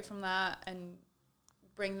come straight from that and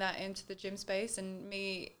bring that into the gym space. And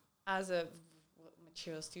me as a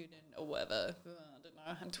mature student or whatever, I don't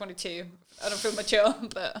know, I'm 22, I don't feel mature,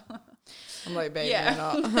 but I'm like, baby, you're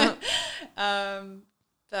not.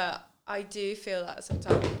 But I do feel that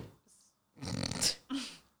sometimes.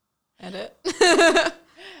 Edit.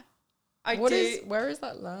 Where is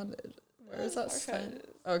that landed? Where is that sent?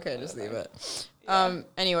 Okay, just leave it.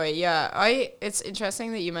 Anyway, it's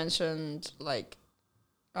interesting that you mentioned like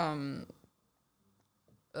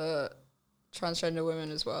transgender women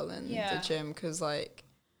as well in the gym, because like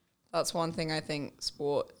that's one thing I think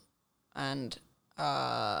sport and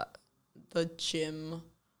the gym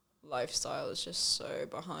lifestyle is just so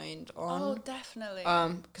behind on. Oh, definitely.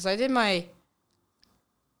 Because I did my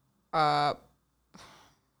what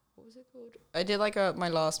was it called? I did like not my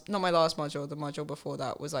last module, the module before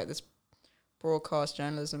that was like this broadcast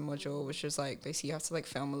journalism module, which was like basically you have to like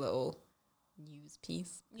film a little news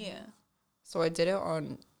piece. So I did it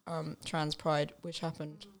on Trans Pride, which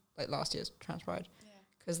happened like last year's Trans Pride,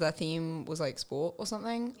 because their theme was like sport or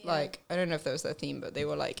something. Like, I don't know if that was their theme, but they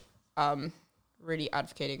were like really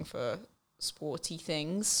advocating for sporty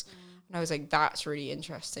things. And I was like, that's really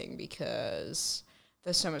interesting, because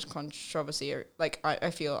there's so much controversy, like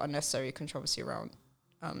I feel unnecessary controversy around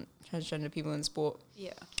transgender people in sport.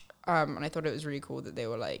 And I thought it was really cool that they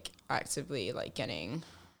were like actively like getting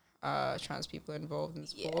trans people involved in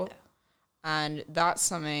sport. And that's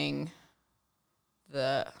something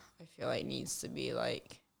that I feel like needs to be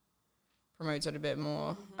like promoted a bit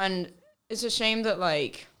more. And it's a shame that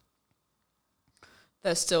like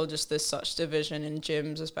there's still just this such division in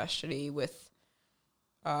gyms, especially with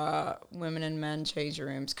women and men changing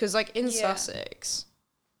rooms. Because like in Sussex,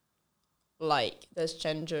 like there's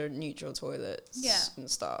gender neutral toilets and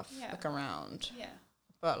stuff like around.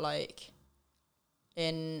 But like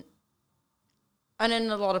in a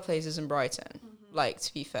lot of places in Brighton, Like,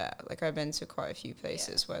 to be fair, like, I've been to quite a few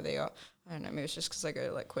places where they are, I don't know, maybe it's just because I go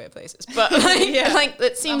to, like, queer places. But, like, like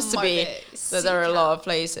it seems to be that there are a lot of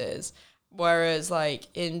places. Whereas, like,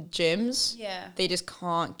 in gyms, they just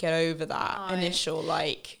can't get over that initial,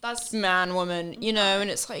 like, that's man, woman, you know, and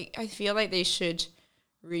it's like, I feel like they should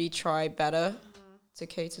really try better to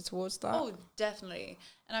cater towards that. Oh, definitely.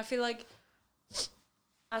 And I feel like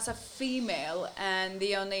as a female, and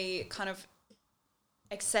the only kind of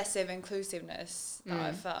excessive inclusiveness that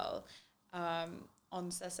I felt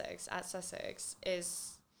on Sussex, at Sussex,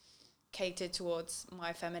 is catered towards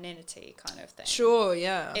my femininity kind of thing. Sure,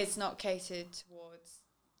 yeah. It's not catered towards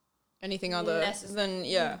anything other than,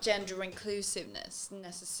 gender inclusiveness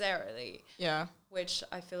necessarily. Yeah. Which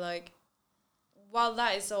I feel like, while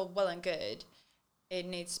that is all well and good, it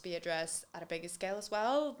needs to be addressed at a bigger scale as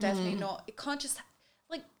well. Definitely not. It can't just,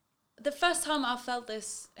 like, the first time I felt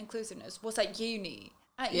this inclusiveness was at uni.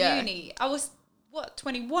 At uni. I was,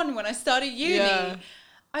 21 when I started uni. Yeah.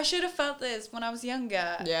 I should have felt this when I was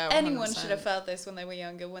younger. Yeah, 100%. Anyone should have felt this when they were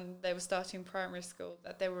younger, when they were starting primary school,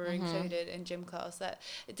 that they were included in gym class, that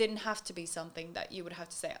it didn't have to be something that you would have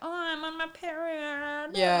to say, oh, I'm on my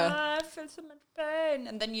period. Oh, I feel so much pain.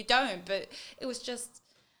 And then you don't. But it was just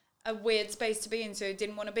a weird space to be in, so you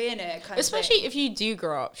didn't want to be in it. Especially if you do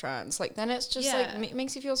grow up trans. Like, then it's just, like, it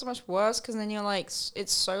makes you feel so much worse, because then you're, like,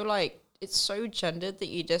 it's so gendered that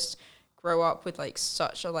you just grow up with, like,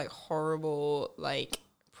 such a, like, horrible, like,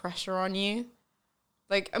 pressure on you.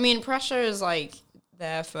 Like, I mean, pressure is, like,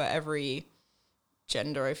 there for every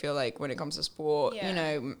gender, I feel like, when it comes to sport. You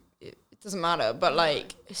know, it doesn't matter, but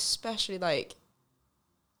like, especially, like,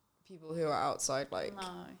 people who are outside, like,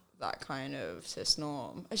 that kind of cis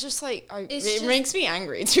norm, it's just like, it makes me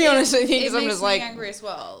angry, to be honest with you, because I'm just like, angry as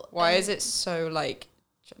well. Why is it so, like,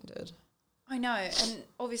 gendered? I know, and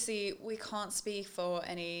obviously we can't speak for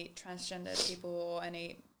any transgender people or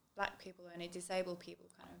any black people or any disabled people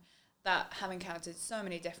kind of that have encountered so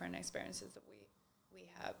many different experiences that we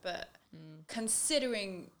have, but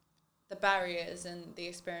considering the barriers and the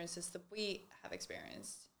experiences that we have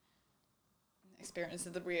experienced,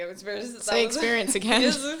 say experience again.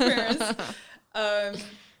 Experience. I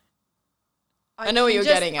know what you're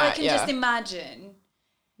getting at. I can just imagine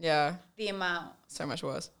the amount, so much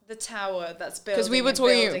worse, the tower that's built, because we were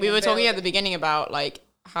talking at the beginning about, like,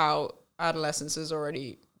 how adolescence is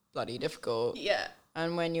already bloody difficult,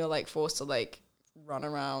 and when you're, like, forced to, like, run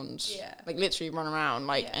around, like, literally run around,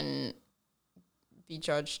 like, and be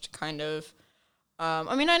judged, kind of.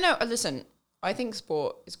 I mean, listen, I think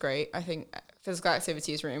sport is great. I think physical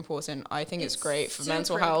activity is really important. I think it's great for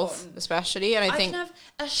mental health, especially, and I think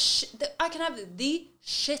I can have the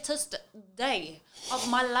shittest day of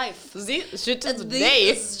my life. The shittest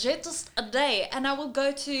day, and I will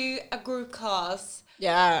go to a group class.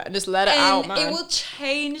 Yeah, and just let it out, man. It will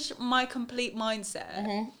change my complete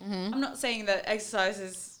mindset. I'm not saying that exercise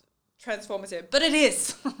is transformative, but it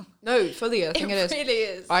is. No, fully, I think it is. It really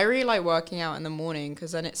is. I really like working out in the morning,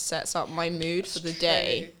 because then it sets up my mood for the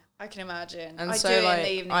day. I can imagine. And so,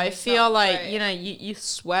 like, I feel like, you know, you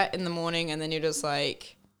sweat in the morning, and then you're just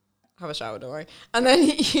like, have a shower, don't worry. And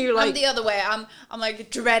then you, like... I'm the other way. I'm like,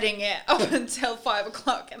 dreading it up until 5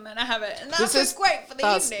 o'clock, and then I have it. And that's great for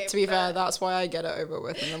the evening. To be fair, that's why I get it over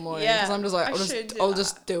with in the morning. Because I'm just like, I'll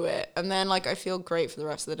just do it. And then, like, I feel great for the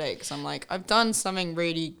rest of the day, because I'm like, I've done something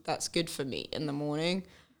really that's good for me in the morning.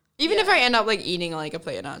 Even if I end up, like, eating, like, a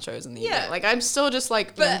plate of nachos in the evening. Like, I'm still just,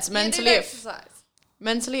 like, mentally...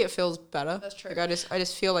 Mentally, it feels better. That's true. Like, I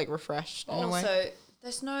just feel, like, refreshed in a way. Also,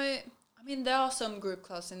 there's no... I mean, there are some group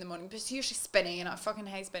classes in the morning, but it's usually spinning, and I fucking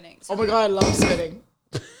hate spinning. So. Oh my god, I love spinning.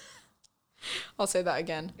 I'll say that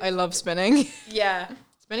again. I love spinning. Yeah.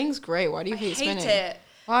 Spinning's great. Why do you hate spinning? I hate it.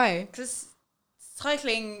 Why? Because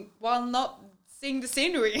cycling while not seeing the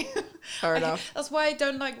scenery. Fair enough. That's why I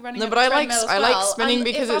don't like running. No, but I like spinning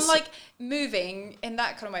because if I'm like moving in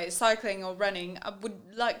that kind of way, cycling or running, I would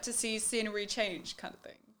like to see scenery change, kind of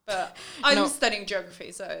thing. But I'm studying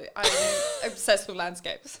geography, so I'm obsessed with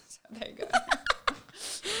landscapes. So there you go.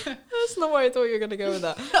 That's not why I thought you were going to go with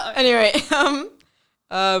that. No. Anyway,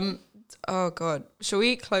 oh God. Shall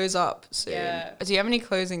we close up soon? Yeah. Do you have any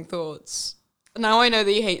closing thoughts? Now I know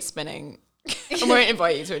that you hate spinning. I won't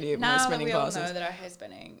invite you to any of my spinning classes. Now we all know that I hate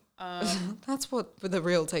spinning. That's what the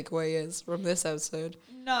real takeaway is from this episode.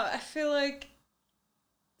 No, I feel like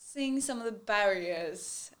seeing some of the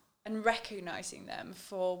barriers and recognizing them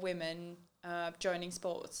for women joining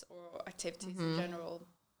sports or activities in general,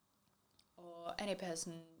 or any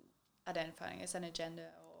person identifying as an agenda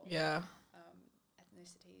or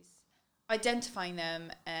ethnicities, identifying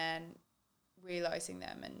them and realizing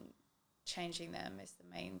them and changing them is the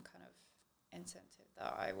main kind of incentive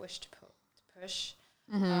that I wish to push.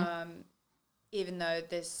 Mm-hmm. Even though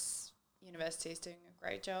this university is doing a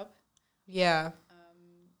great job. Yeah.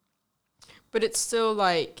 But it's still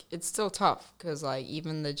tough because like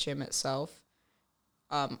even the gym itself,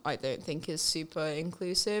 I don't think is super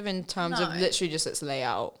inclusive in terms of literally just its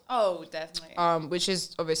layout. Oh, definitely. Which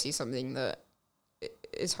is obviously something that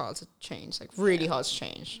is hard to change, like really hard to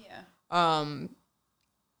change. Yeah.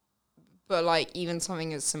 But like even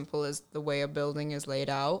something as simple as the way a building is laid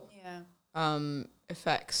out,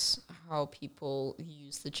 affects how people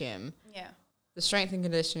use the gym. Yeah. The strength and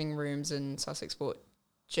conditioning rooms in Sussex Sport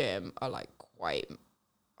Gym are like quite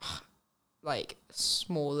like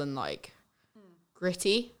small and like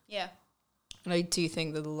gritty. Yeah. And I do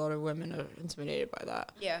think that a lot of women are intimidated by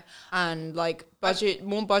that. Yeah. And like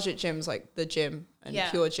more budget gyms like the gym and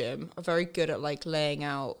Pure Gym are very good at like laying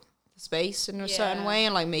out the space in a certain way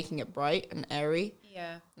and like making it bright and airy.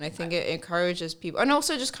 Yeah. And I think it encourages people, and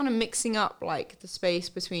also just kind of mixing up like the space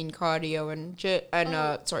between cardio and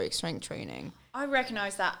strength training. I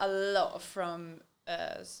recognise that a lot from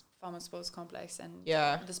Farmer Sports Complex and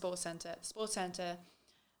the Sports Centre. The Sports Centre,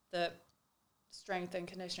 the strength and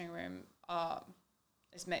conditioning room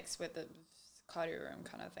is mixed with the cardio room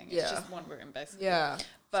kind of thing. It's just one room basically. Yeah.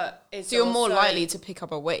 But so you're more likely to pick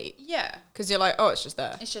up a weight. Yeah. Because you're like, oh, it's just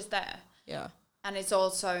there. It's just there. Yeah. And it's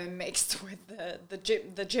also mixed with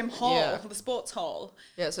the gym hall, the sports hall.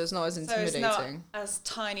 Yeah, so it's not as intimidating. So it's not as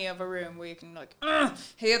tiny of a room where you can like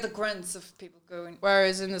hear the grunts of people going.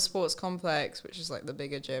 Whereas in the sports complex, which is like the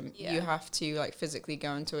bigger gym, you have to like physically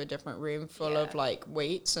go into a different room full of like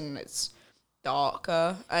weights, and it's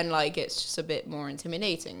darker and like it's just a bit more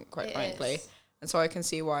intimidating, quite frankly. And so I can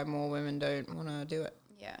see why more women don't want to do it.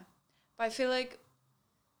 Yeah. But I feel like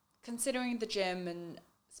considering the gym and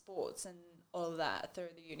sports and all that through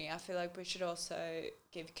the uni, I feel like we should also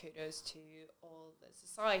give kudos to all the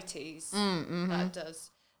societies that does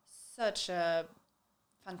such a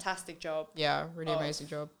fantastic job. Yeah, really amazing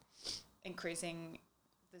job. Increasing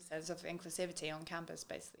the sense of inclusivity on campus,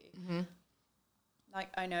 basically. Mm-hmm. Like,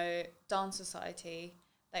 I know Dance Society,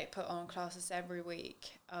 they put on classes every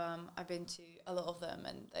week. I've been to a lot of them,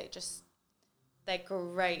 and they're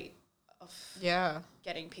great of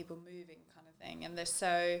getting people moving kind of thing. And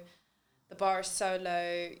the bar is so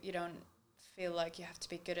low, you don't feel like you have to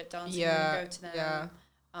be good at dancing when you go to them.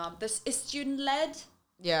 Yeah. This is student-led,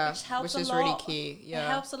 which helps which is a lot. really key. Yeah. It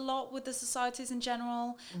helps a lot with the societies in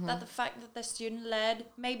general, that the fact that they're student-led,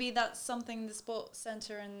 maybe that's something the sports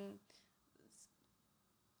centre and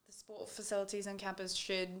the sport facilities on campus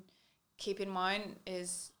should keep in mind,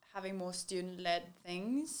 is having more student-led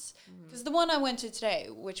things. Because the one I went to today,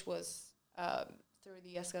 which was through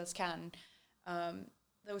the US Girls Can,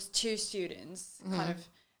 there was 2 students kind of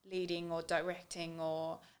leading or directing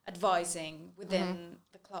or advising within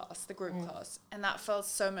the class, the group class, and that felt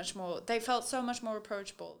so much more. They felt so much more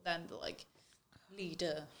approachable than the like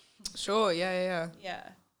leader. Sure. Yeah. Yeah.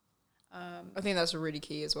 I think that's a really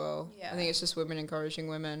key as well. Yeah. I think it's just women encouraging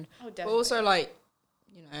women. Oh, definitely. But also like,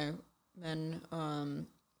 men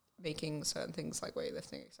making certain things like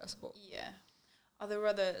weightlifting accessible. Yeah. Are there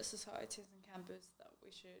other societies on campus that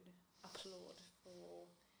we should applaud for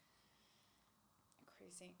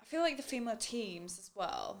increasing? I feel like the female teams as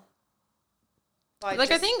well.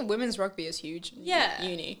 Like I think women's rugby is huge in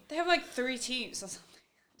uni. They have like 3 teams or something.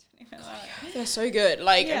 I don't even know. They're so good.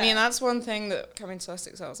 Like, I mean, that's one thing that coming to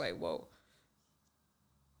Sussex, I was like, whoa.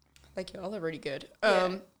 Like, they're really good.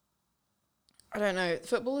 I don't know.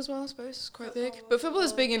 Football as well, I suppose, is quite big. But football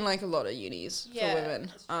is big in, like, a lot of unis for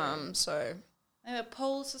women. So... And the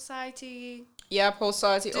Pole Society. Yeah, Pole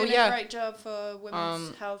Society. Doing a great job for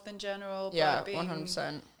women's health in general. Yeah, being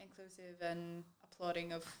 100%. Inclusive and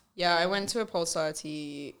applauding of... Yeah, I went to a Pole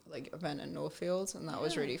Society, like, event in Northfield, and that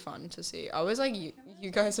was really fun to see. I was like,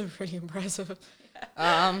 you guys are really impressive.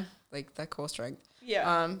 Yeah. Like, that core strength.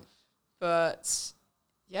 Yeah. But,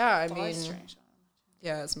 yeah, I mean...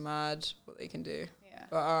 Yeah, it's mad what they can do. Yeah.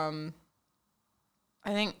 But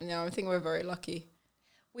I think we're very lucky.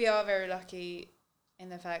 We are very lucky in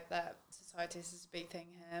the fact that societies is a big thing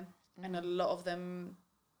here, and a lot of them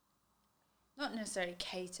not necessarily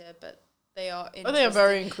cater, but they are interested. Oh, they are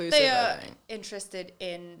very inclusive. They are interested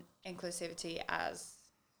in inclusivity as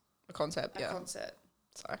a concept. Which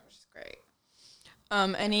is great.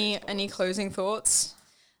 Any closing thoughts?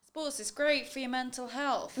 Sports is great for your mental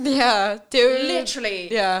health. Yeah, dude.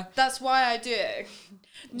 Literally. Yeah. That's why I do it.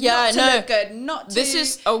 Yeah, not to look good, not to this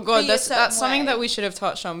is that's something that we should have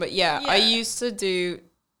touched on. But I used to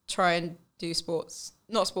try and do sports.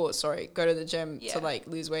 Not sports, sorry. Go to the gym to like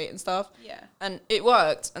lose weight and stuff. Yeah. And it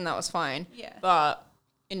worked, and that was fine. Yeah. But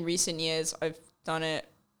in recent years, I've done it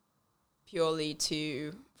purely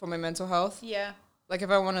for my mental health. Yeah. Like if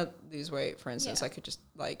I want to lose weight, for instance, I could just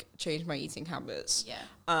like change my eating habits. Yeah.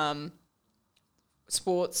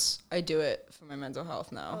 Sports, I do it for my mental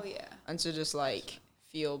health now. Oh yeah. And to just like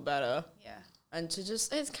feel better. Yeah. And to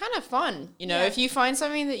just, it's kind of fun, you know, if you find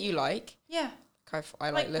something that you like. Yeah. I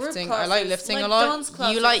like lifting. Classes, I like lifting like a lot. Dance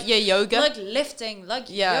classes, you like your yoga? Like lifting, like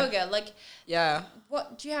yoga, like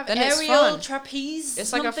What do you have? Then aerial, trapeze, it's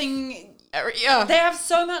something. Like yeah. They have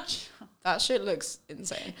so much. That shit looks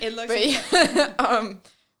insane. It looks insane.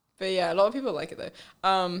 But yeah, a lot of people like it though.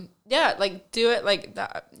 Yeah, like do it like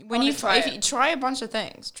that. When you try a bunch of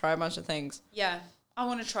things. Yeah, I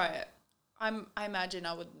want to try it. I imagine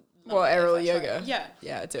I would. Well, aerial yoga. Yeah.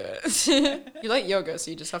 Yeah, do it. You like yoga,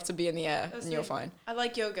 so you just have to be in the air and you're fine. I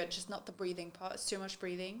like yoga, just not the breathing part. It's too much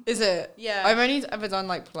breathing. Is it? Yeah. I've only ever done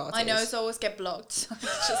like Pilates. I know, so I always get blocked. I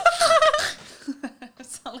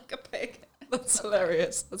sound like a pig. That's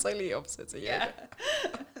hilarious. That's like the opposite to yoga.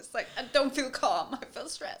 It's like, I don't feel calm. I feel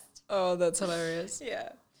stressed. Oh, that's hilarious. Yeah.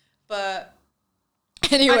 But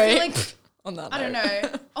anyway, I feel like, on that note. I don't know.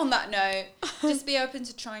 On that note, just be open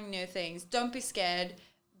to trying new things. Don't be scared.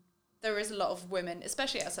 There is a lot of women,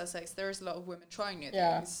 especially at Sussex, there is a lot of women trying new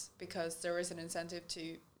things because there is an incentive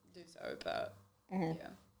to do so. But yeah.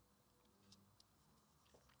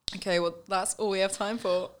 Okay, well, that's all we have time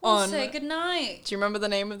for. We'll say goodnight. Do you remember the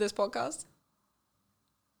name of this podcast?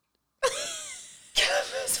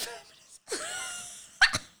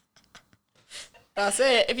 That's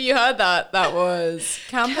it. If you heard that, that was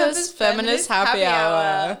Campus Feminist Happy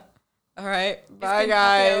Hour. All right. Bye,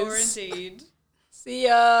 guys. Happy hour indeed. See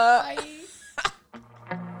ya. Bye.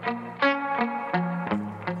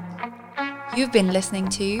 You've been listening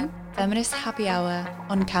to Feminist Happy Hour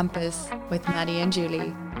on campus with Maddie and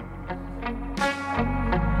Julie.